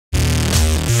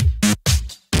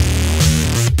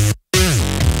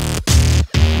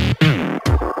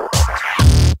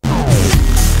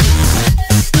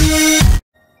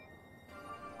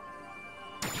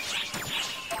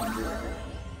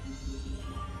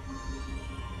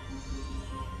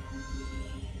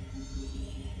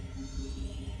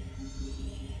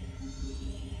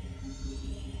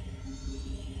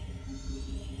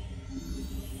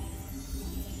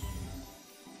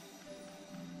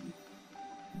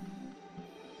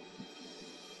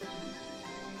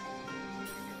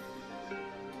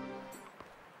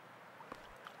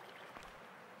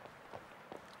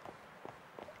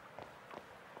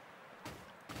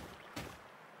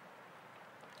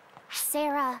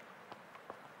Sarah.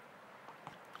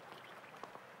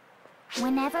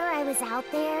 Whenever I was out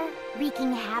there,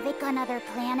 wreaking havoc on other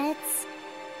planets,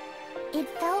 it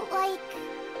felt like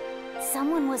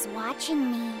someone was watching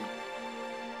me.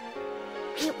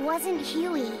 It wasn't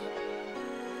Huey.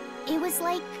 It was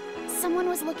like someone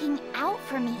was looking out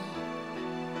for me.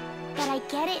 But I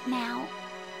get it now.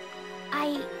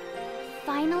 I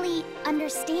finally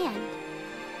understand.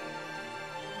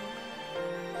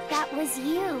 That was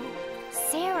you,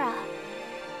 Sarah.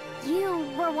 You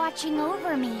were watching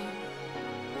over me.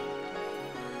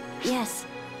 Yes.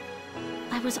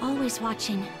 I was always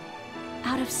watching.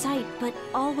 Out of sight, but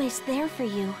always there for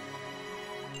you.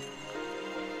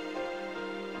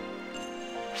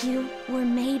 You were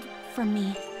made for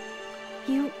me.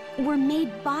 You were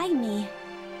made by me.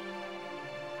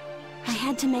 I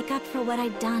had to make up for what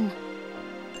I'd done.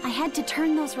 I had to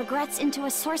turn those regrets into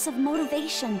a source of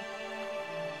motivation.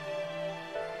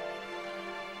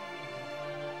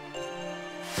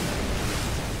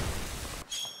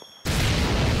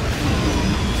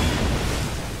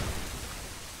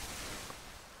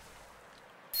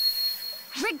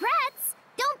 Regrets?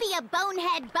 Don't be a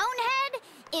bonehead,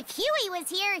 If Huey was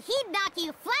here, he'd knock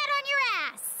you flat on your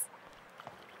ass.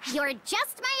 You're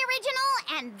just my original,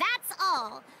 and that's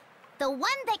all. The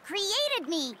one that created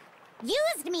me,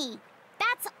 used me.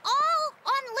 That's all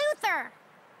on Luther.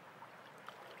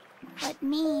 But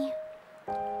me,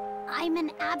 I'm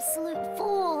an absolute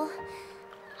fool.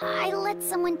 I let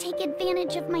someone take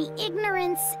advantage of my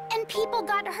ignorance, and people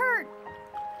got hurt.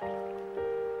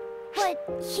 But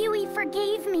Huey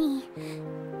forgave me.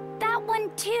 That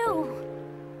one too.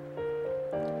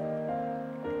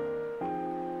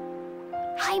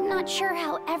 I'm not sure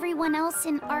how everyone else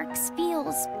in Arcs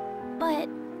feels, but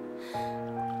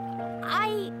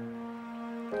I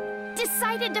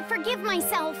decided to forgive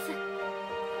myself.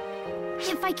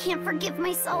 If I can't forgive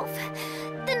myself,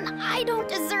 then I don't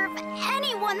deserve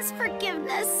anyone's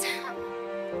forgiveness.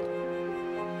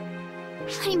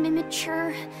 I'm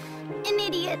immature, an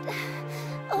idiot,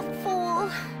 a fool.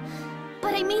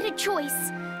 But I made a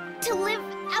choice to live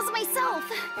as myself.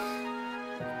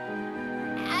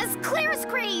 As Claire's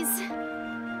craze.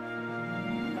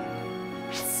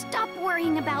 Stop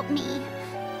worrying about me.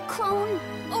 Clone,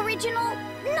 original,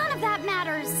 none of that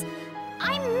matters.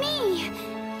 I'm me,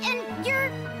 and you're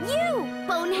you,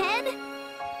 bonehead.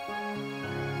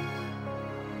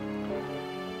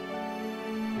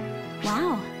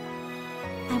 Wow.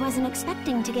 I wasn't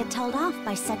expecting to get told off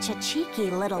by such a cheeky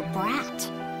little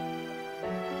brat.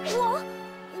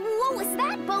 What was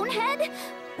that, bonehead?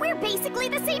 We're basically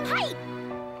the same height.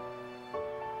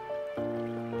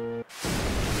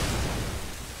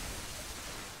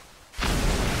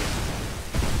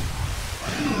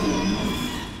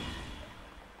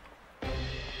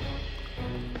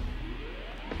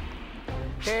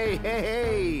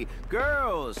 Hey,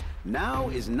 girls, now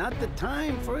is not the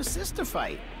time for a sister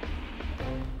fight.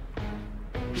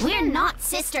 We're not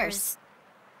sisters.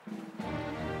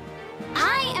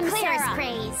 I am Claire's Sarah.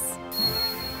 craze.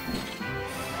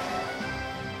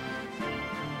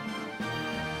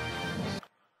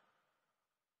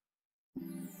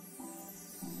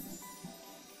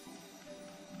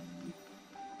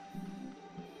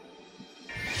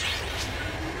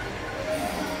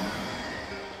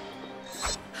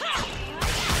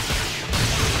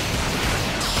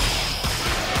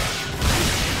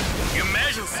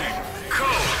 Emergency! Code!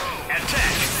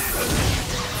 Attack!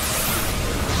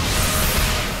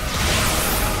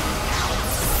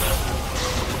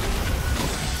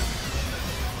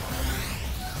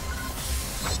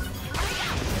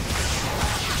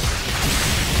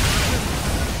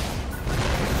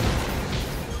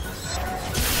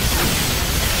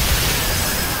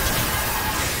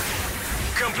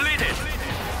 Completed!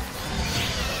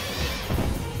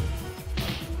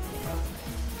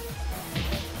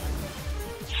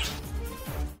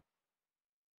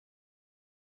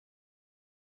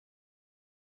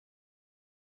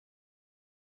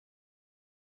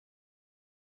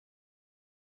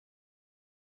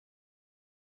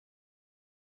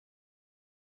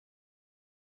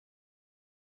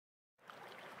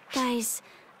 Guys,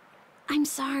 I'm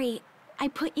sorry. I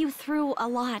put you through a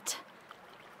lot.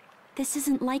 This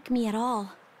isn't like me at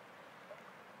all.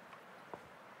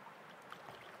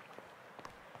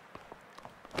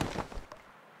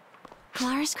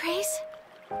 Clara's craze?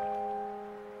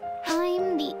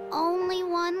 I'm the only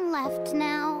one left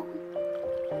now.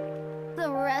 The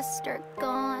rest are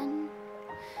gone.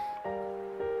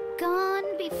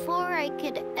 Gone before I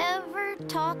could ever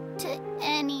talk to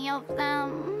any of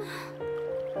them.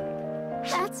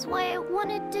 That's why I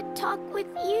wanted to talk with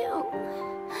you.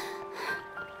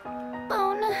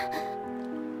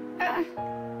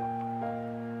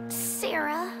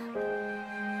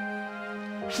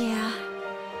 Yeah.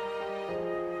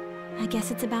 I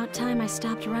guess it's about time I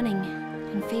stopped running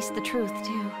and faced the truth,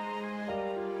 too.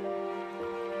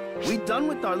 We done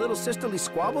with our little sisterly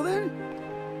squabble then?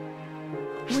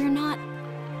 We're not...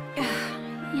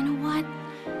 You know what?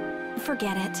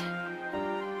 Forget it.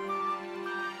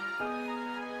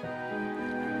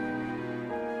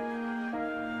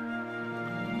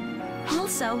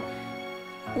 Also,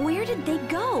 where did they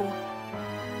go?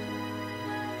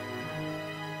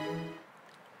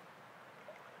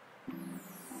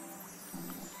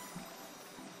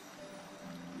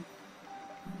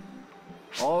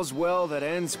 All's well that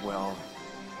ends well.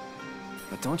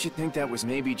 But don't you think that was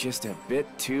maybe just a bit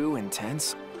too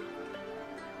intense?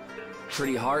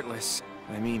 Pretty heartless.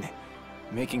 I mean,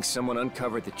 making someone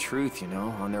uncover the truth, you know,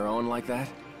 on their own like that?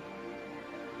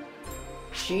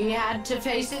 She had to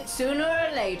face it sooner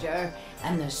or later,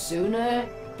 and the sooner,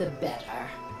 the better.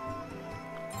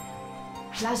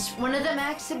 Plus, one of them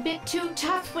acts a bit too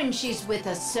tough when she's with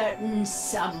a certain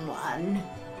someone.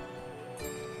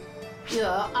 You're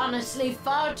honestly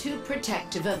far too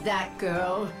protective of that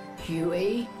girl,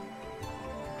 Huey.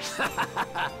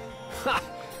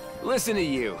 Listen to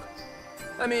you.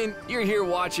 I mean, you're here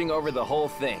watching over the whole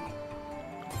thing.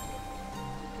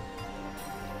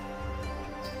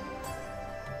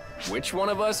 Which one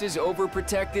of us is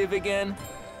overprotective again?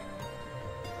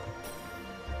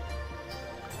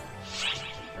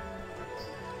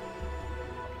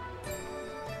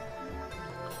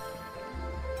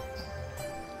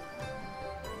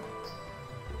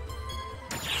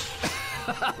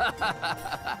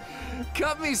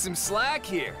 Cut me some slack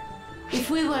here. If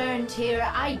we weren't here,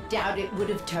 I doubt it would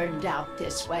have turned out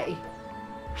this way.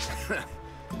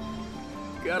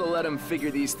 Gotta let them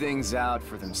figure these things out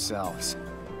for themselves.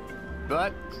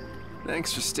 But,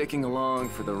 thanks for sticking along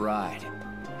for the ride.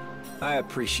 I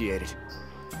appreciate it.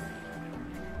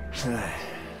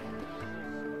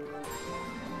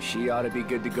 She ought to be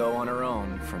good to go on her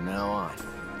own from now on.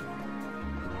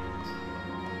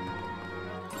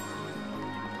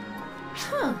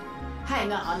 Huh.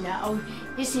 Hang on now.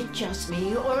 Is it just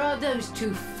me, or are those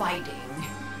two fighting?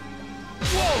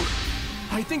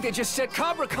 Whoa! I think they just set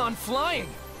CobraCon flying!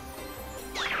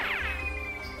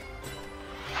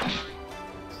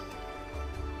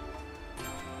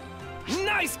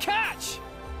 Nice catch!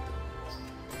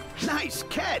 Nice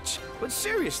catch! But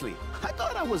seriously, I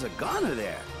thought I was a goner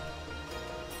there.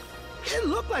 It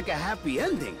looked like a happy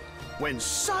ending, when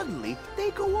suddenly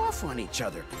they go off on each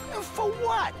other. And for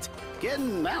what?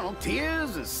 Getting, I don't know,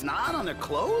 tears and snot on their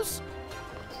clothes?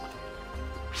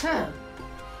 Huh.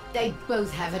 They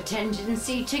both have a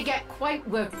tendency to get quite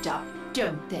worked up,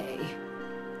 don't they?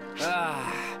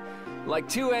 Ah, like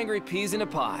two angry peas in a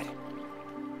pod.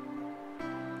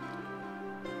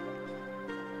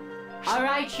 All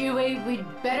right, Huey, we'd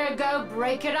better go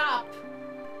break it up.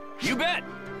 You bet!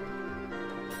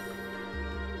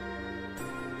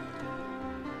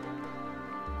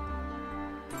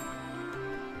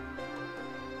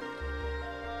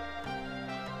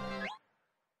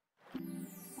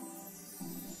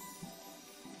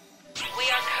 We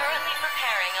are currently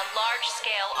preparing a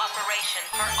large-scale operation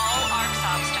for all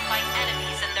Arxops to fight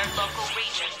enemies in their local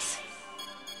regions.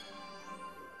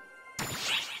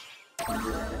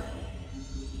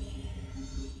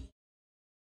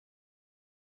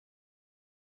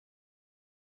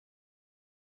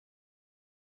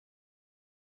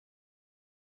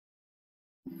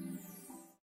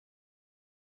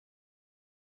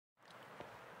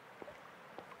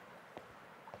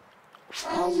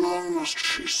 How long must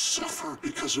she suffer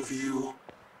because of you?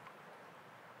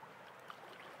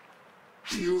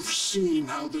 You've seen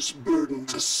how this burden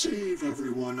to save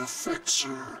everyone affects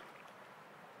her.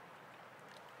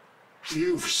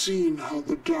 You've seen how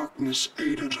the darkness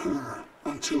aided her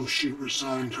until she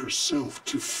resigned herself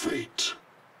to fate.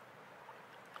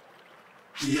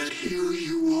 Yet here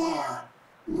you are,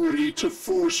 ready to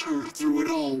force her through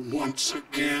it all once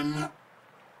again.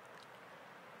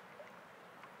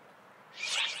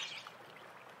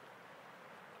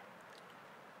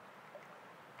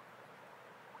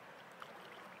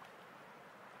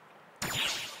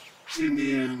 In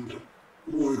the end,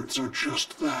 words are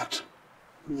just that.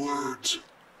 Words.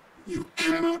 You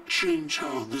cannot change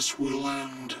how this will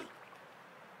end.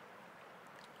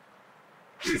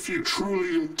 If you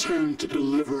truly intend to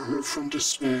deliver her from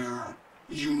despair,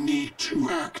 you need to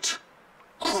act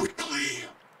quickly.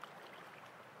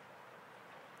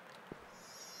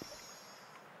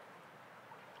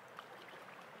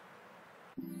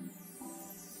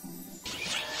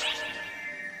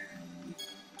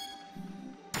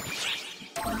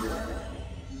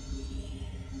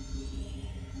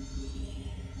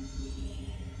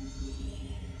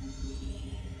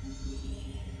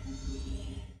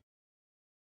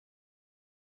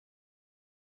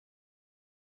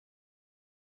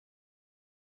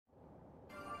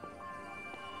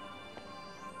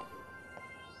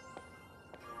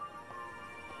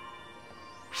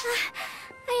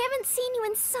 seen you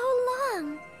in so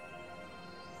long.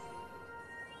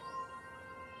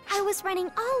 I was running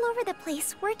all over the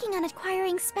place working on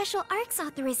acquiring special ARCS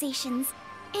authorizations,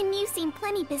 and you seem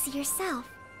plenty busy yourself.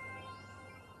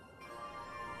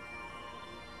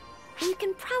 You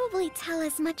can probably tell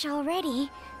as much already,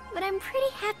 but I'm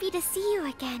pretty happy to see you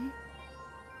again.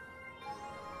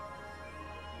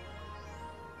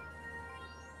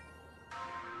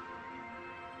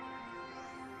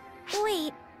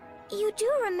 Wait, you do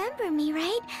remember me,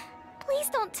 right? Please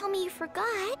don't tell me you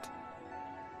forgot.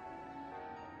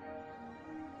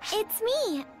 It's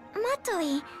me,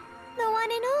 Matoi, the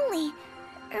one and only.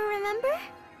 Remember?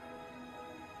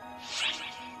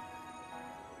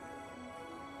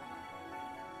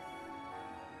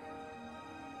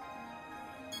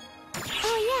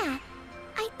 Oh yeah,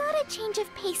 I thought a change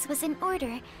of pace was in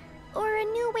order. Or a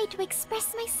new way to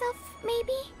express myself,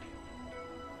 maybe?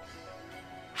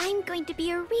 I'm going to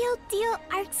be a real deal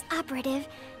ARCS operative.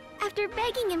 After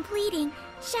begging and pleading,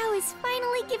 Xiao is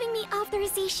finally giving me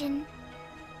authorization.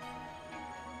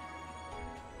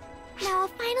 Now I'll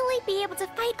finally be able to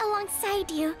fight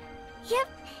alongside you. Yep,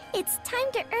 it's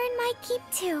time to earn my keep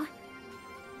too.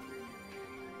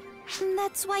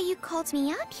 That's why you called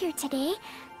me out here today,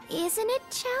 isn't it,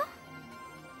 Xiao?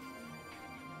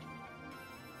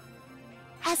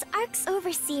 As ARCS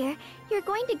Overseer, you're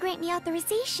going to grant me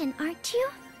authorization, aren't you?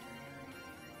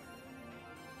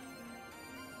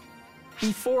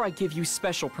 Before I give you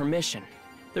special permission,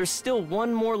 there's still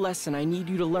one more lesson I need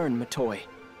you to learn, Matoi.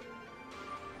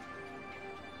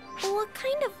 What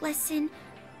kind of lesson?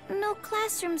 No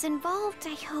classrooms involved,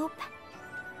 I hope.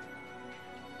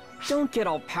 Don't get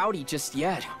all pouty just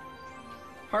yet.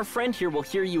 Our friend here will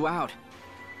hear you out.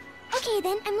 Okay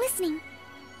then, I'm listening.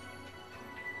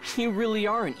 You really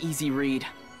are an easy read.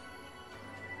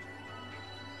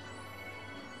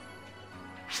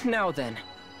 Now then,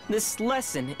 this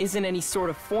lesson isn't any sort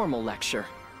of formal lecture.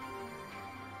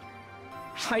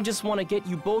 I just want to get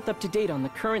you both up to date on the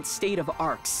current state of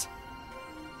ARCS.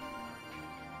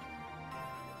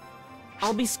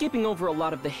 I'll be skipping over a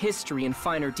lot of the history and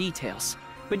finer details,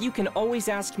 but you can always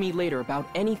ask me later about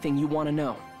anything you want to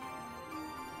know.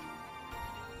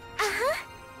 Uh-huh.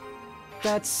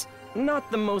 That's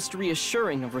not the most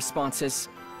reassuring of responses,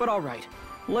 but alright.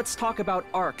 Let's talk about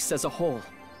ARCS as a whole.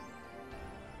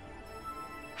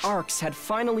 ARCS had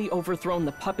finally overthrown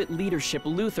the puppet leadership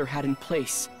Luther had in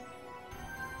place.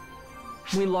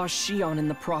 We lost Xion in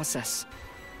the process,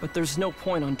 but there's no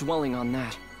point on dwelling on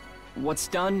that. What's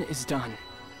done is done.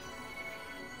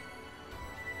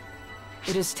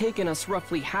 It has taken us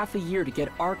roughly half a year to get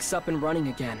ARCS up and running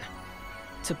again,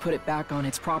 to put it back on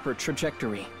its proper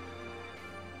trajectory.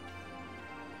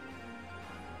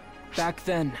 Back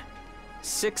then,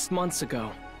 6 months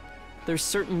ago, there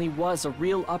certainly was a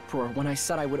real uproar when I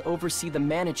said I would oversee the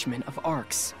management of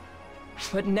ARCS.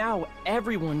 But now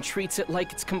everyone treats it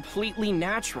like it's completely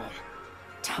natural.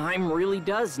 Time really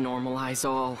does normalize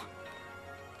all.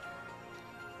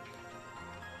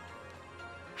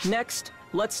 Next,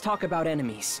 let's talk about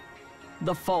enemies.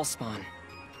 The Fallspawn.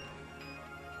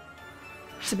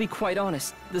 To be quite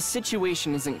honest, the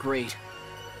situation isn't great.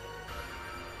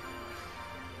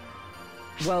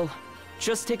 Well,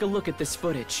 just take a look at this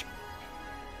footage.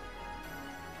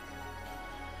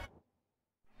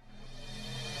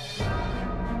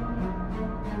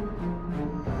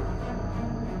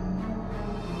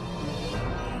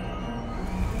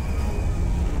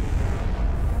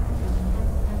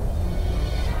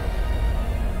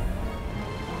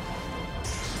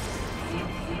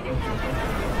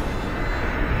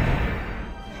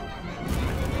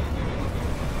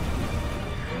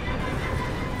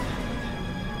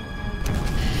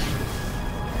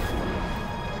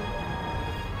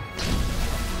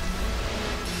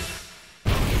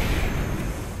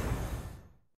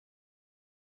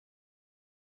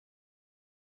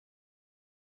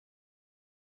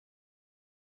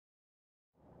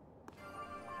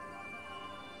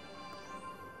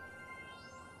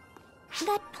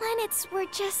 That planets were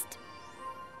just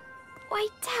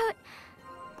wiped out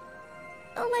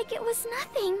like it was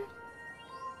nothing.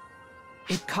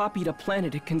 It copied a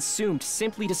planet it consumed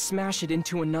simply to smash it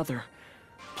into another,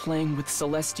 playing with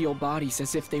celestial bodies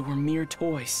as if they were mere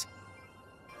toys.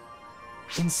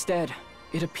 Instead,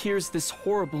 it appears this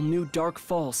horrible new Dark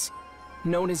Falls,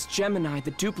 known as Gemini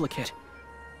the Duplicate,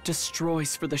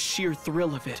 destroys for the sheer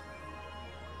thrill of it.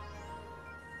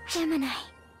 Gemini.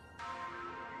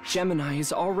 Gemini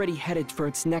is already headed for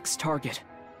its next target.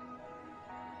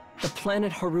 The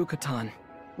planet Harukatan,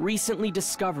 recently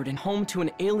discovered and home to an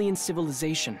alien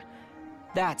civilization.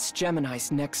 That's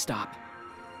Gemini's next stop.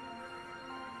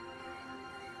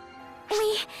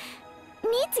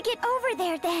 need to get over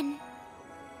there then.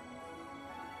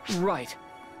 Right.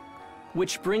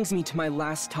 Which brings me to my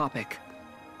last topic.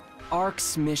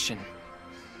 ARC's mission.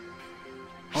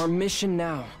 Our mission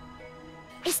now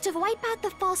Is to wipe out the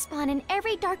Fallspawn and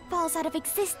every Dark Falls out of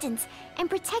existence and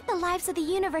protect the lives of the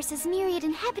universe's myriad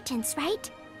inhabitants, right?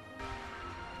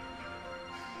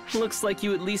 looks like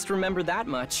you at least remember that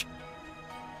much.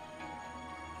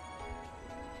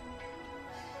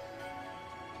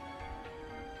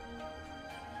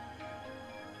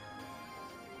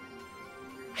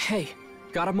 Hey,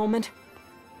 got a moment?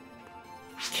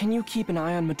 Can you keep an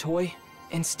eye on Matoi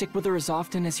and stick with her as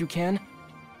often as you can?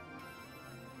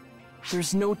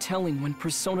 There's no telling when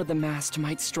Persona the Masked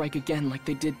might strike again like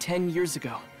they did 10 years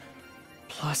ago.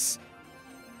 Plus...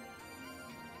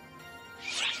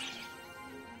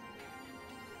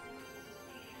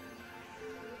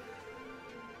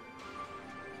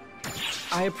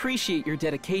 I appreciate your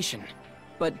dedication,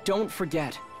 but don't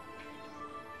forget.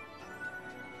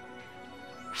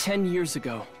 10 years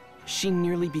ago, she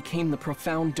nearly became the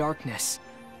Profound Darkness.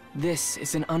 This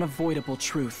is an unavoidable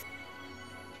truth.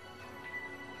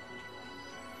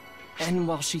 And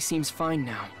while she seems fine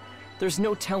now, there's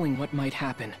no telling what might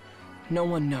happen. No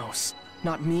one knows.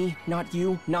 Not me, not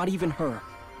you, not even her.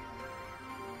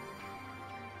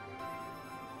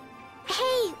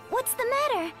 Hey, what's the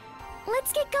matter?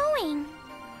 Let's get going.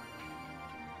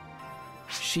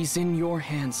 She's in your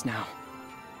hands now.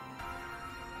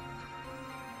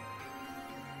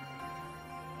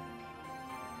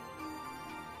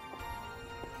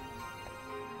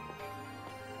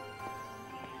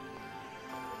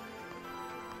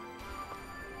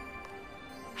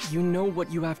 You know what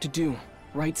you have to do,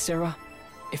 right, Sarah?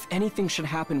 If anything should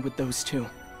happen with those two,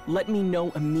 let me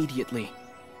know immediately.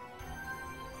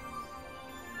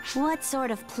 What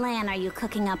sort of plan are you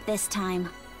cooking up this time?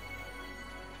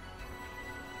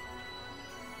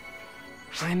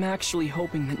 I'm actually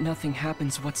hoping that nothing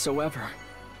happens whatsoever.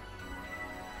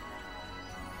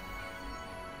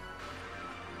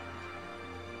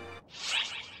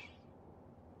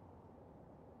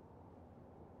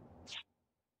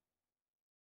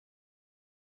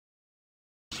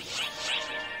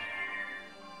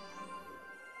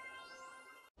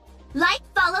 Like,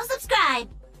 follow,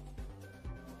 subscribe!